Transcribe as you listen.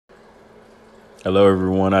Hello,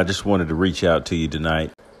 everyone. I just wanted to reach out to you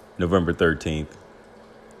tonight, November 13th,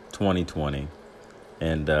 2020,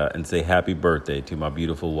 and say happy birthday to my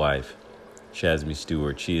beautiful wife, Shazmi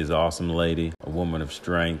Stewart. She is an awesome lady, a woman of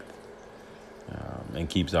strength, and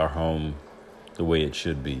keeps our home the way it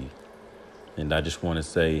should be. And I just want to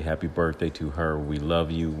say happy birthday to her. We love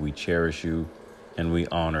you, we cherish you, and we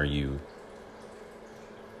honor you.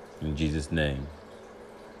 In Jesus' name,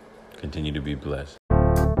 continue to be blessed.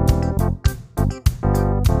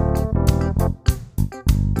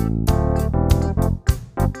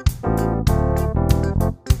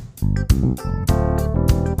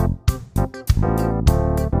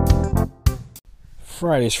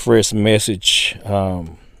 Friday's first message, I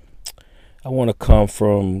want to come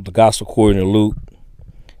from the Gospel according to Luke,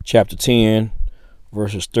 chapter 10,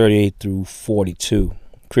 verses 38 through 42,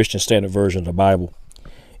 Christian Standard Version of the Bible.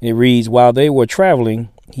 And it reads, "While they were traveling,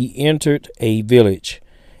 he entered a village,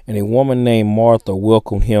 and a woman named Martha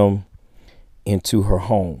welcomed him into her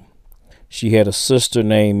home. She had a sister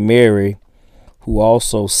named Mary, who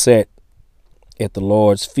also sat at the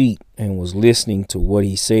Lord's feet and was listening to what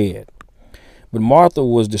he said. But Martha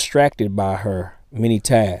was distracted by her many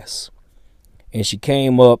tasks, and she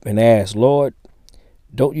came up and asked, 'Lord,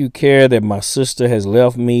 don't you care that my sister has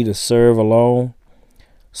left me to serve alone?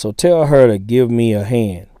 So tell her to give me a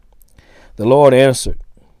hand.' The Lord answered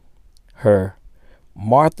her,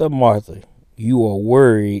 'Martha, Martha, you are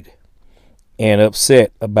worried and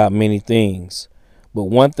upset about many things, but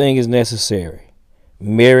one thing is necessary.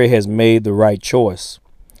 Mary has made the right choice,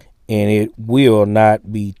 and it will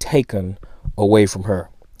not be taken away from her.'"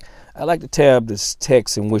 I'd like to tab this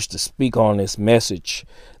text in which to speak on this message,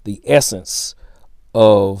 the essence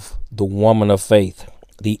of the woman of faith.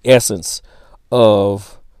 The essence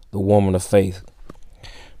of the woman of faith.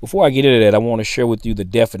 Before I get into that, I want to share with you the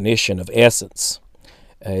definition of essence.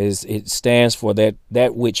 It stands for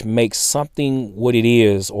that which makes something what it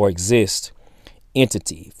is or exists.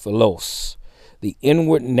 Entity, philos. The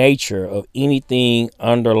inward nature of anything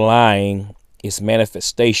underlying its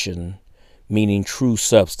manifestation, meaning true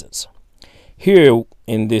substance. Here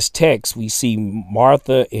in this text, we see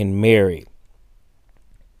Martha and Mary,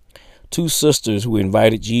 two sisters who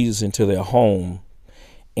invited Jesus into their home.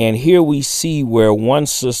 And here we see where one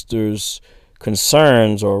sister's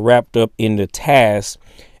concerns are wrapped up in the task,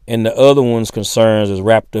 and the other one's concerns is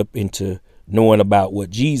wrapped up into knowing about what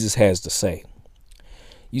Jesus has to say.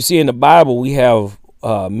 You see, in the Bible, we have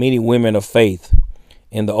many women of faith.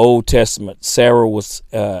 In the Old Testament, Sarah was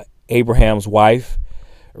Abraham's wife.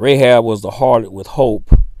 Rahab was the harlot with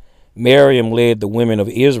hope. Miriam led the women of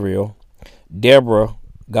Israel. Deborah,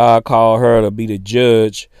 God called her to be the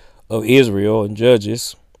judge of Israel and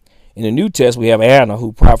Judges. In the New Testament, we have Anna,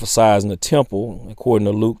 who prophesies in the temple, according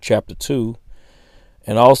to Luke chapter 2.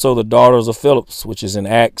 And also the daughters of Philip, which is in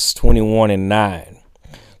Acts 21 and 9.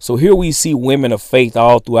 So here we see women of faith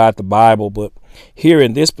all throughout the Bible. But here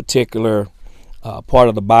in this particular part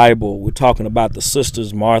of the Bible, we're talking about the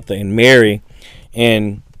sisters Martha and Mary,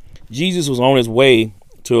 and Jesus was on his way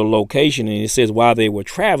to a location, and it says while they were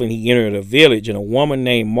traveling, he entered a village, and a woman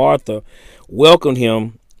named Martha welcomed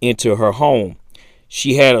him into her home.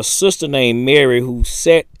 She had a sister named Mary who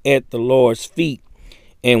sat at the Lord's feet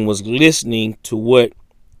and was listening to what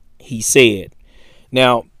he said.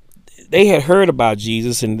 Now, they had heard about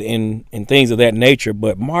Jesus and things of that nature,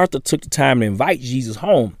 but Martha took the time to invite Jesus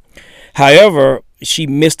home. However, she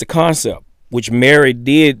missed the concept, which Mary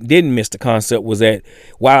didn't miss the concept, was that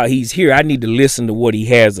while he's here, I need to listen to what he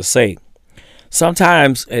has to say.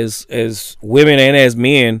 Sometimes as women and as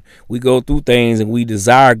men, we go through things and we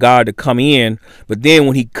desire God to come in, but then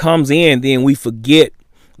when he comes in, then we forget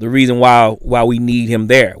the reason why we need him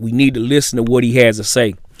there. We need to listen to what he has to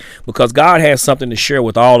say. Because God has something to share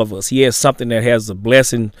with all of us. He has something that has a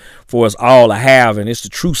blessing for us all to have, and it's the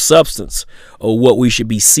true substance of what we should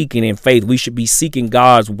be seeking in faith. We should be seeking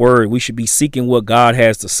God's word. We should be seeking what God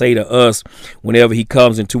has to say to us whenever he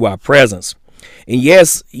comes into our presence. And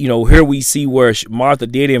yes, here we see where Martha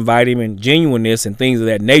did invite him in genuineness and things of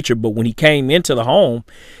that nature. But when he came into the home,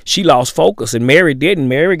 she lost focus, and Mary didn't.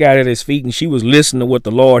 Mary got at his feet and she was listening to what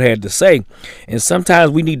the Lord had to say. And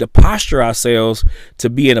sometimes we need to posture ourselves to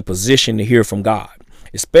be in a position to hear from God,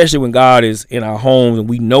 especially when God is in our homes and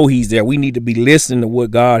we know he's there. We need to be listening to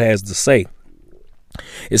what God has to say.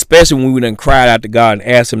 Especially when we done cried out to God and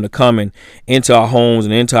asked him to come into our homes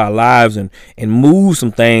and into our lives and move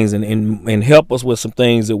some things and help us with some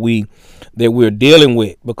things that we're dealing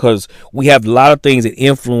with, because we have a lot of things that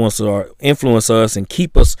influence us and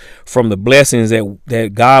keep us from the blessings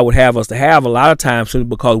that God would have us to have a lot of times, simply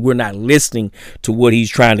because we're not listening to what he's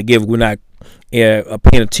trying to give. We're not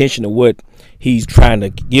paying attention to what he's trying to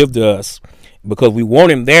give to us, because we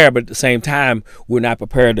want him there, but at the same time, we're not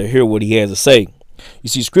prepared to hear what he has to say. You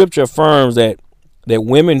see, scripture affirms that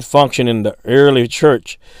women function in the early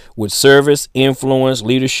church with service, influence,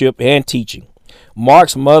 leadership, and teaching.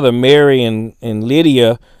 Mark's mother, Mary, and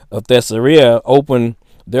Lydia of Caesarea opened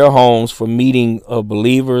their homes for meeting of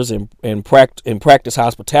believers and practice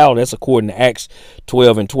hospitality. That's according to Acts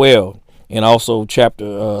 12:12, and also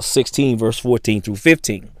chapter 16, verse 14 through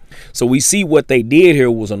 15. So we see what they did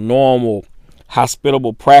here was a normal,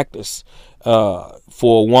 hospitable practice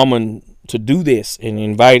for a woman to do this and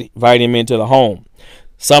invite him into the home.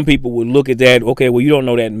 Some people would look at that, okay, well, you don't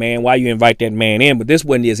know that man. Why you invite that man in? But this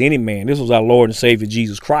wasn't just any man. This was our Lord and Savior,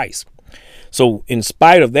 Jesus Christ. So in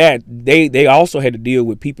spite of that, they also had to deal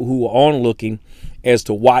with people who were onlooking as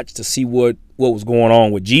to watch to see what was going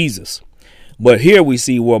on with Jesus. But here we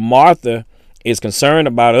see where Martha is concerned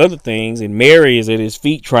about other things, and Mary is at his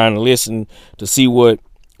feet trying to listen to see what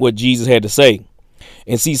Jesus had to say.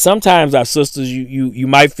 And see, sometimes our sisters, you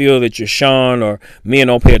might feel that you're shunned, or men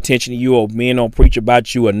don't pay attention to you, or men don't preach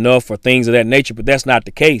about you enough, or things of that nature, but that's not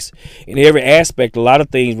the case. In every aspect, a lot of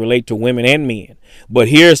things relate to women and men. But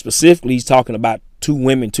here specifically, he's talking about two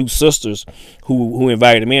women, two sisters who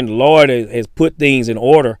invited him in. The Lord has put things in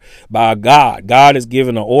order by God. God has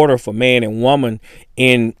given an order for man and woman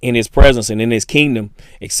in his presence and in his kingdom,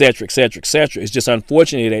 etc., etc., etc. It's just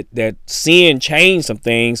unfortunate that sin changed some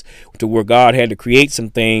things to where God had to create some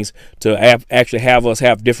things to actually have us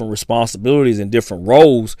have different responsibilities and different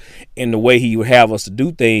roles in the way he would have us to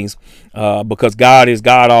do things, because God is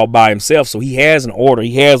God all by himself. So he has an order.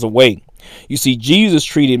 He has a way. You see, Jesus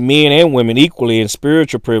treated men and women equally in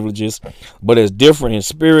spiritual privileges, but as different in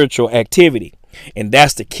spiritual activity. And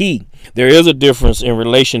that's the key. There is a difference in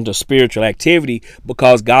relation to spiritual activity,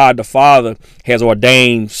 because God the Father has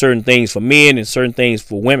ordained certain things for men and certain things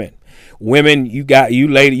for women. Women,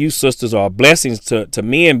 you sisters are blessings to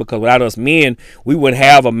men, because without us men, we wouldn't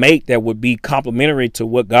have a mate that would be complementary to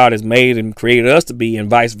what God has made and created us to be,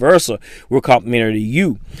 and vice versa. We're complementary to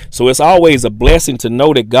you. So it's always a blessing to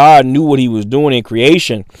know that God knew what he was doing in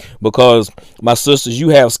creation, because my sisters, you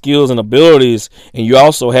have skills and abilities, and you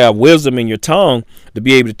also have wisdom in your tongue to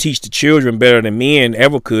be able to teach the children better than men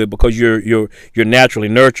ever could, because you're naturally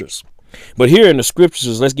nurturers. But here in the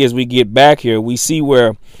scriptures, as we get back here, we see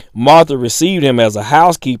where Martha received him as a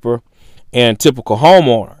housekeeper and typical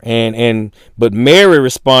homeowner, but Mary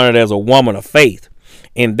responded as a woman of faith,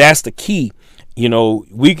 and that's the key. You know,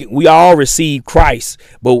 we all receive Christ,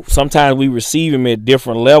 but sometimes we receive him at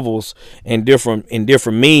different levels and different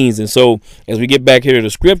means. And so as we get back here to the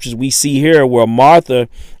scriptures, we see here where Martha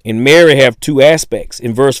and Mary have two aspects.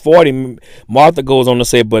 In verse 40, Martha goes on to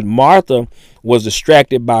say, but Martha was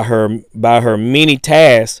distracted by her many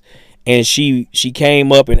tasks, and she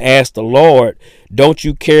came up and asked the Lord, don't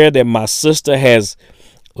you care that my sister has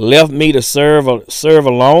left me to serve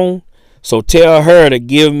alone? So tell her to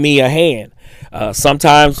give me a hand.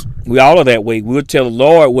 Sometimes we all are that way. We'll tell the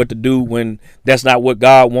Lord what to do when that's not what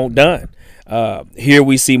God wants done. Here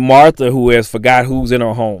we see Martha, who has forgot who's in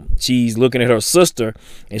her home. She's looking at her sister,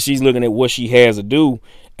 and she's looking at what she has to do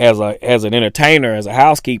as an entertainer, as a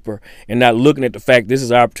housekeeper, and not looking at the fact this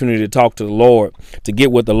is our opportunity to talk to the Lord, to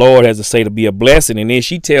get what the Lord has to say, to be a blessing. And then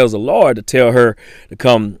she tells the Lord to tell her to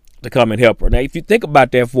come and help her. Now, if you think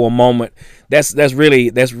about that for a moment, that's really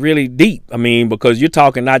deep. I mean, because you're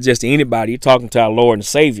talking not just to anybody, you're talking to our Lord and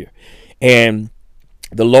Savior. And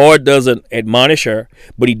the Lord doesn't admonish her,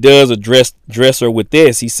 but he does address her with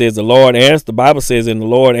this. He says, the Bible says, and the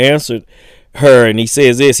Lord answered her, and he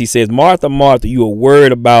says this. He says, Martha, Martha, you are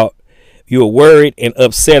worried and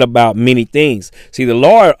upset about many things. See, the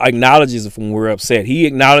Lord acknowledges it when we're upset. He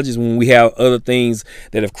acknowledges when we have other things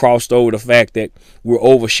that have crossed over the fact that we're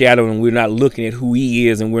overshadowed and we're not looking at who he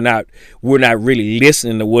is, and we're not really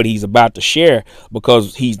listening to what he's about to share,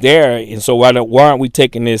 because he's there. And so why aren't we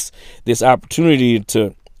taking this opportunity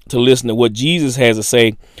to listen to what Jesus has to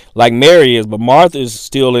say, like Mary is? But Martha is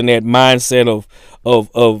still in that mindset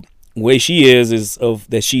of way she is of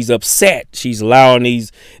that she's upset. She's allowing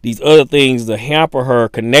these other things to hamper her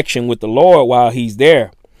connection with the Lord while he's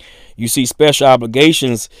there. You see, special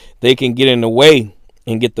obligations, they can get in the way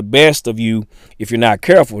and get the best of you if you're not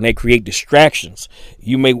careful, and they create distractions.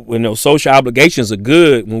 Social obligations are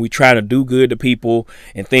good when we try to do good to people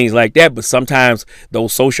and things like that, but sometimes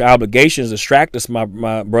those social obligations distract us, my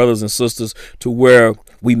brothers and sisters, to where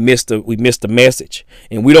we miss the message.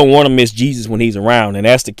 And we don't want to miss Jesus when he's around, and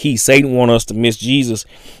that's the key. Satan wants us to miss Jesus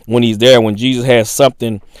when he's there, when Jesus has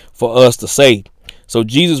something for us to say. So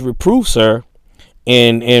Jesus reproofs her,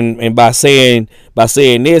 And by saying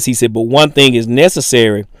this, he said, but one thing is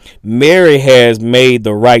necessary. Mary has made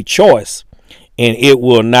the right choice, and it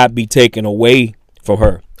will not be taken away from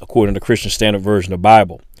her, according to Christian Standard Version of the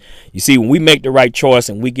Bible. You see, when we make the right choice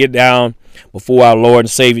and we get down before our Lord and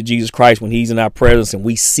Savior Jesus Christ, when he's in our presence and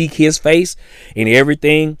we seek his face in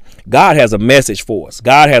everything, God has a message for us.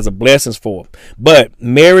 God has a blessings for us. But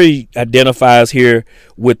Mary identifies here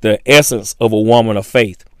with the essence of a woman of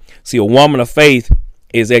faith. See, a woman of faith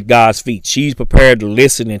is at God's feet. She's prepared to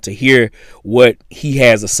listen and to hear what he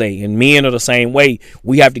has to say. And men are the same way.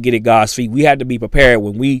 We have to get at God's feet. We have to be prepared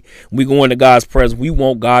when we go into God's presence. We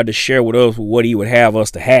want God to share with us what he would have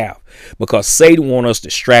us to have, because Satan wants us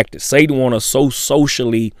distracted. Satan wants us so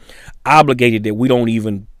socially obligated that we don't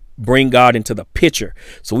even bring God into the picture.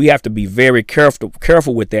 So we have to be very careful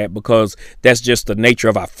with that, because that's just the nature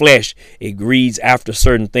of our flesh. It greeds after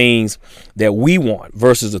certain things that we want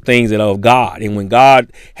versus the things that are of God. And when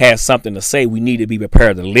God has something to say, we need to be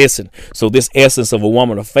prepared to listen. So this essence of a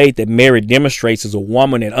woman of faith that Mary demonstrates is a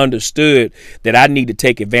woman that understood that I need to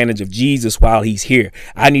take advantage of Jesus while he's here.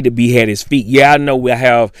 I need to be at his feet. Yeah, I know I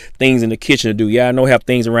have things in the kitchen to do. Yeah, I know I have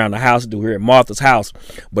things around the house to do here at Martha's house,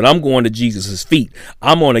 but I'm going to Jesus's feet.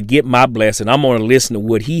 I'm going to get my blessing. I'm going to listen to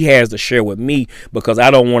what he has to share with me, because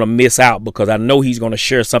I don't want to miss out, because I know he's going to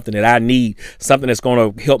share something that I need, something that's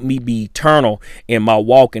going to help me be eternal in my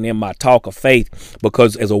walk and in my talk of faith.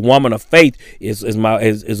 Because as a woman of faith, as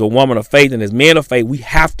a woman of faith and as men of faith, we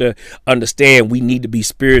have to understand we need to be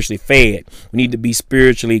spiritually fed. We need to be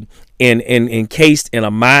spiritually and encased in a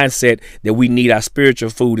mindset that we need our spiritual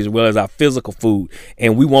food as well as our physical food.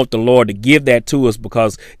 And we want the Lord to give that to us,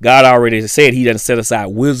 because God already said he doesn't set aside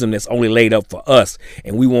wisdom that's only laid up for us.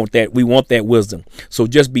 And we want that wisdom. So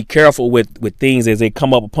just be careful with things as they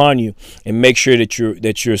come up upon you, and make sure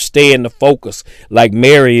that you're staying the focus like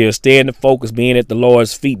Mary is, staying the focus, being at the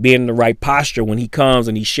Lord's feet, being in the right posture when he comes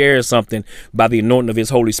and he shares something by the anointing of his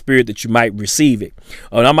Holy Spirit, that you might receive it.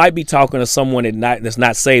 And I might be talking to someone that's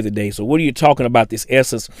not saved today. So what are you talking about, this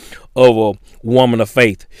essence of a woman of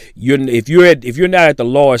faith? If you're not at the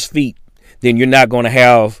Lord's feet, then you're not going to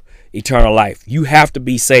have eternal life. You have to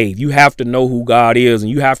be saved. You have to know who God is, and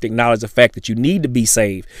you have to acknowledge the fact that you need to be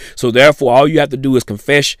saved. So therefore, all you have to do is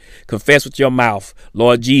confess with your mouth,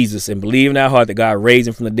 Lord Jesus, and believe in our heart that God raised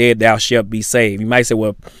him from the dead, thou shalt be saved. You might say,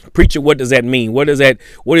 well, preacher, what does that mean? What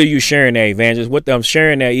are you sharing there, evangelist? What I'm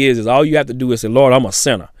sharing there is all you have to do is say, Lord, I'm a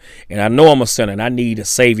sinner, and I know I'm a sinner, and I need a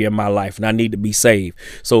savior in my life, and I need to be saved.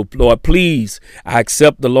 So Lord, please, I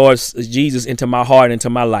accept the Lord Jesus into my heart, into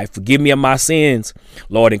my life. Forgive me of my sins,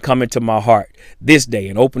 Lord, and come into my heart this day,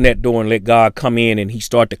 and open that door and let God come in, and he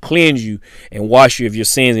start to cleanse you and wash you of your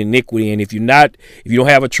sins and iniquity. And if you don't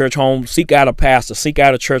have a church home, seek out a pastor, seek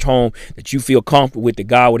out a church home that you feel comfortable with, that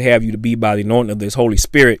God would have you to be by the anointing of his Holy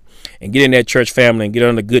Spirit, and get in that church family and get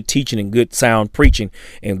under good teaching and good sound preaching,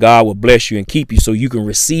 and God will bless you and keep you so you can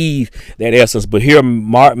receive that essence. But here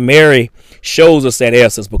Mary shows us that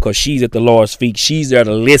essence, because she's at the Lord's feet. She's there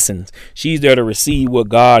to listen. She's there to receive what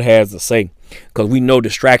God has to say, because we know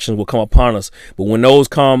distractions will come upon us. But when those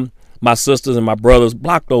come, my sisters and my brothers,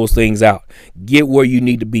 block those things out. Get where you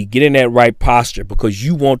need to be. Get in that right posture, because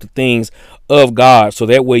you want the things of God, so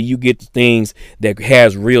that way you get the things that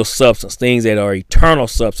has real substance, things that are eternal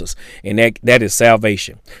substance, and that is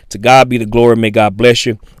salvation. To God be the glory. May God bless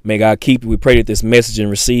you. May God keep you. We pray that this message and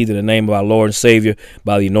received in the name of our Lord and Savior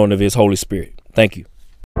by the anointing of his Holy Spirit. Thank you.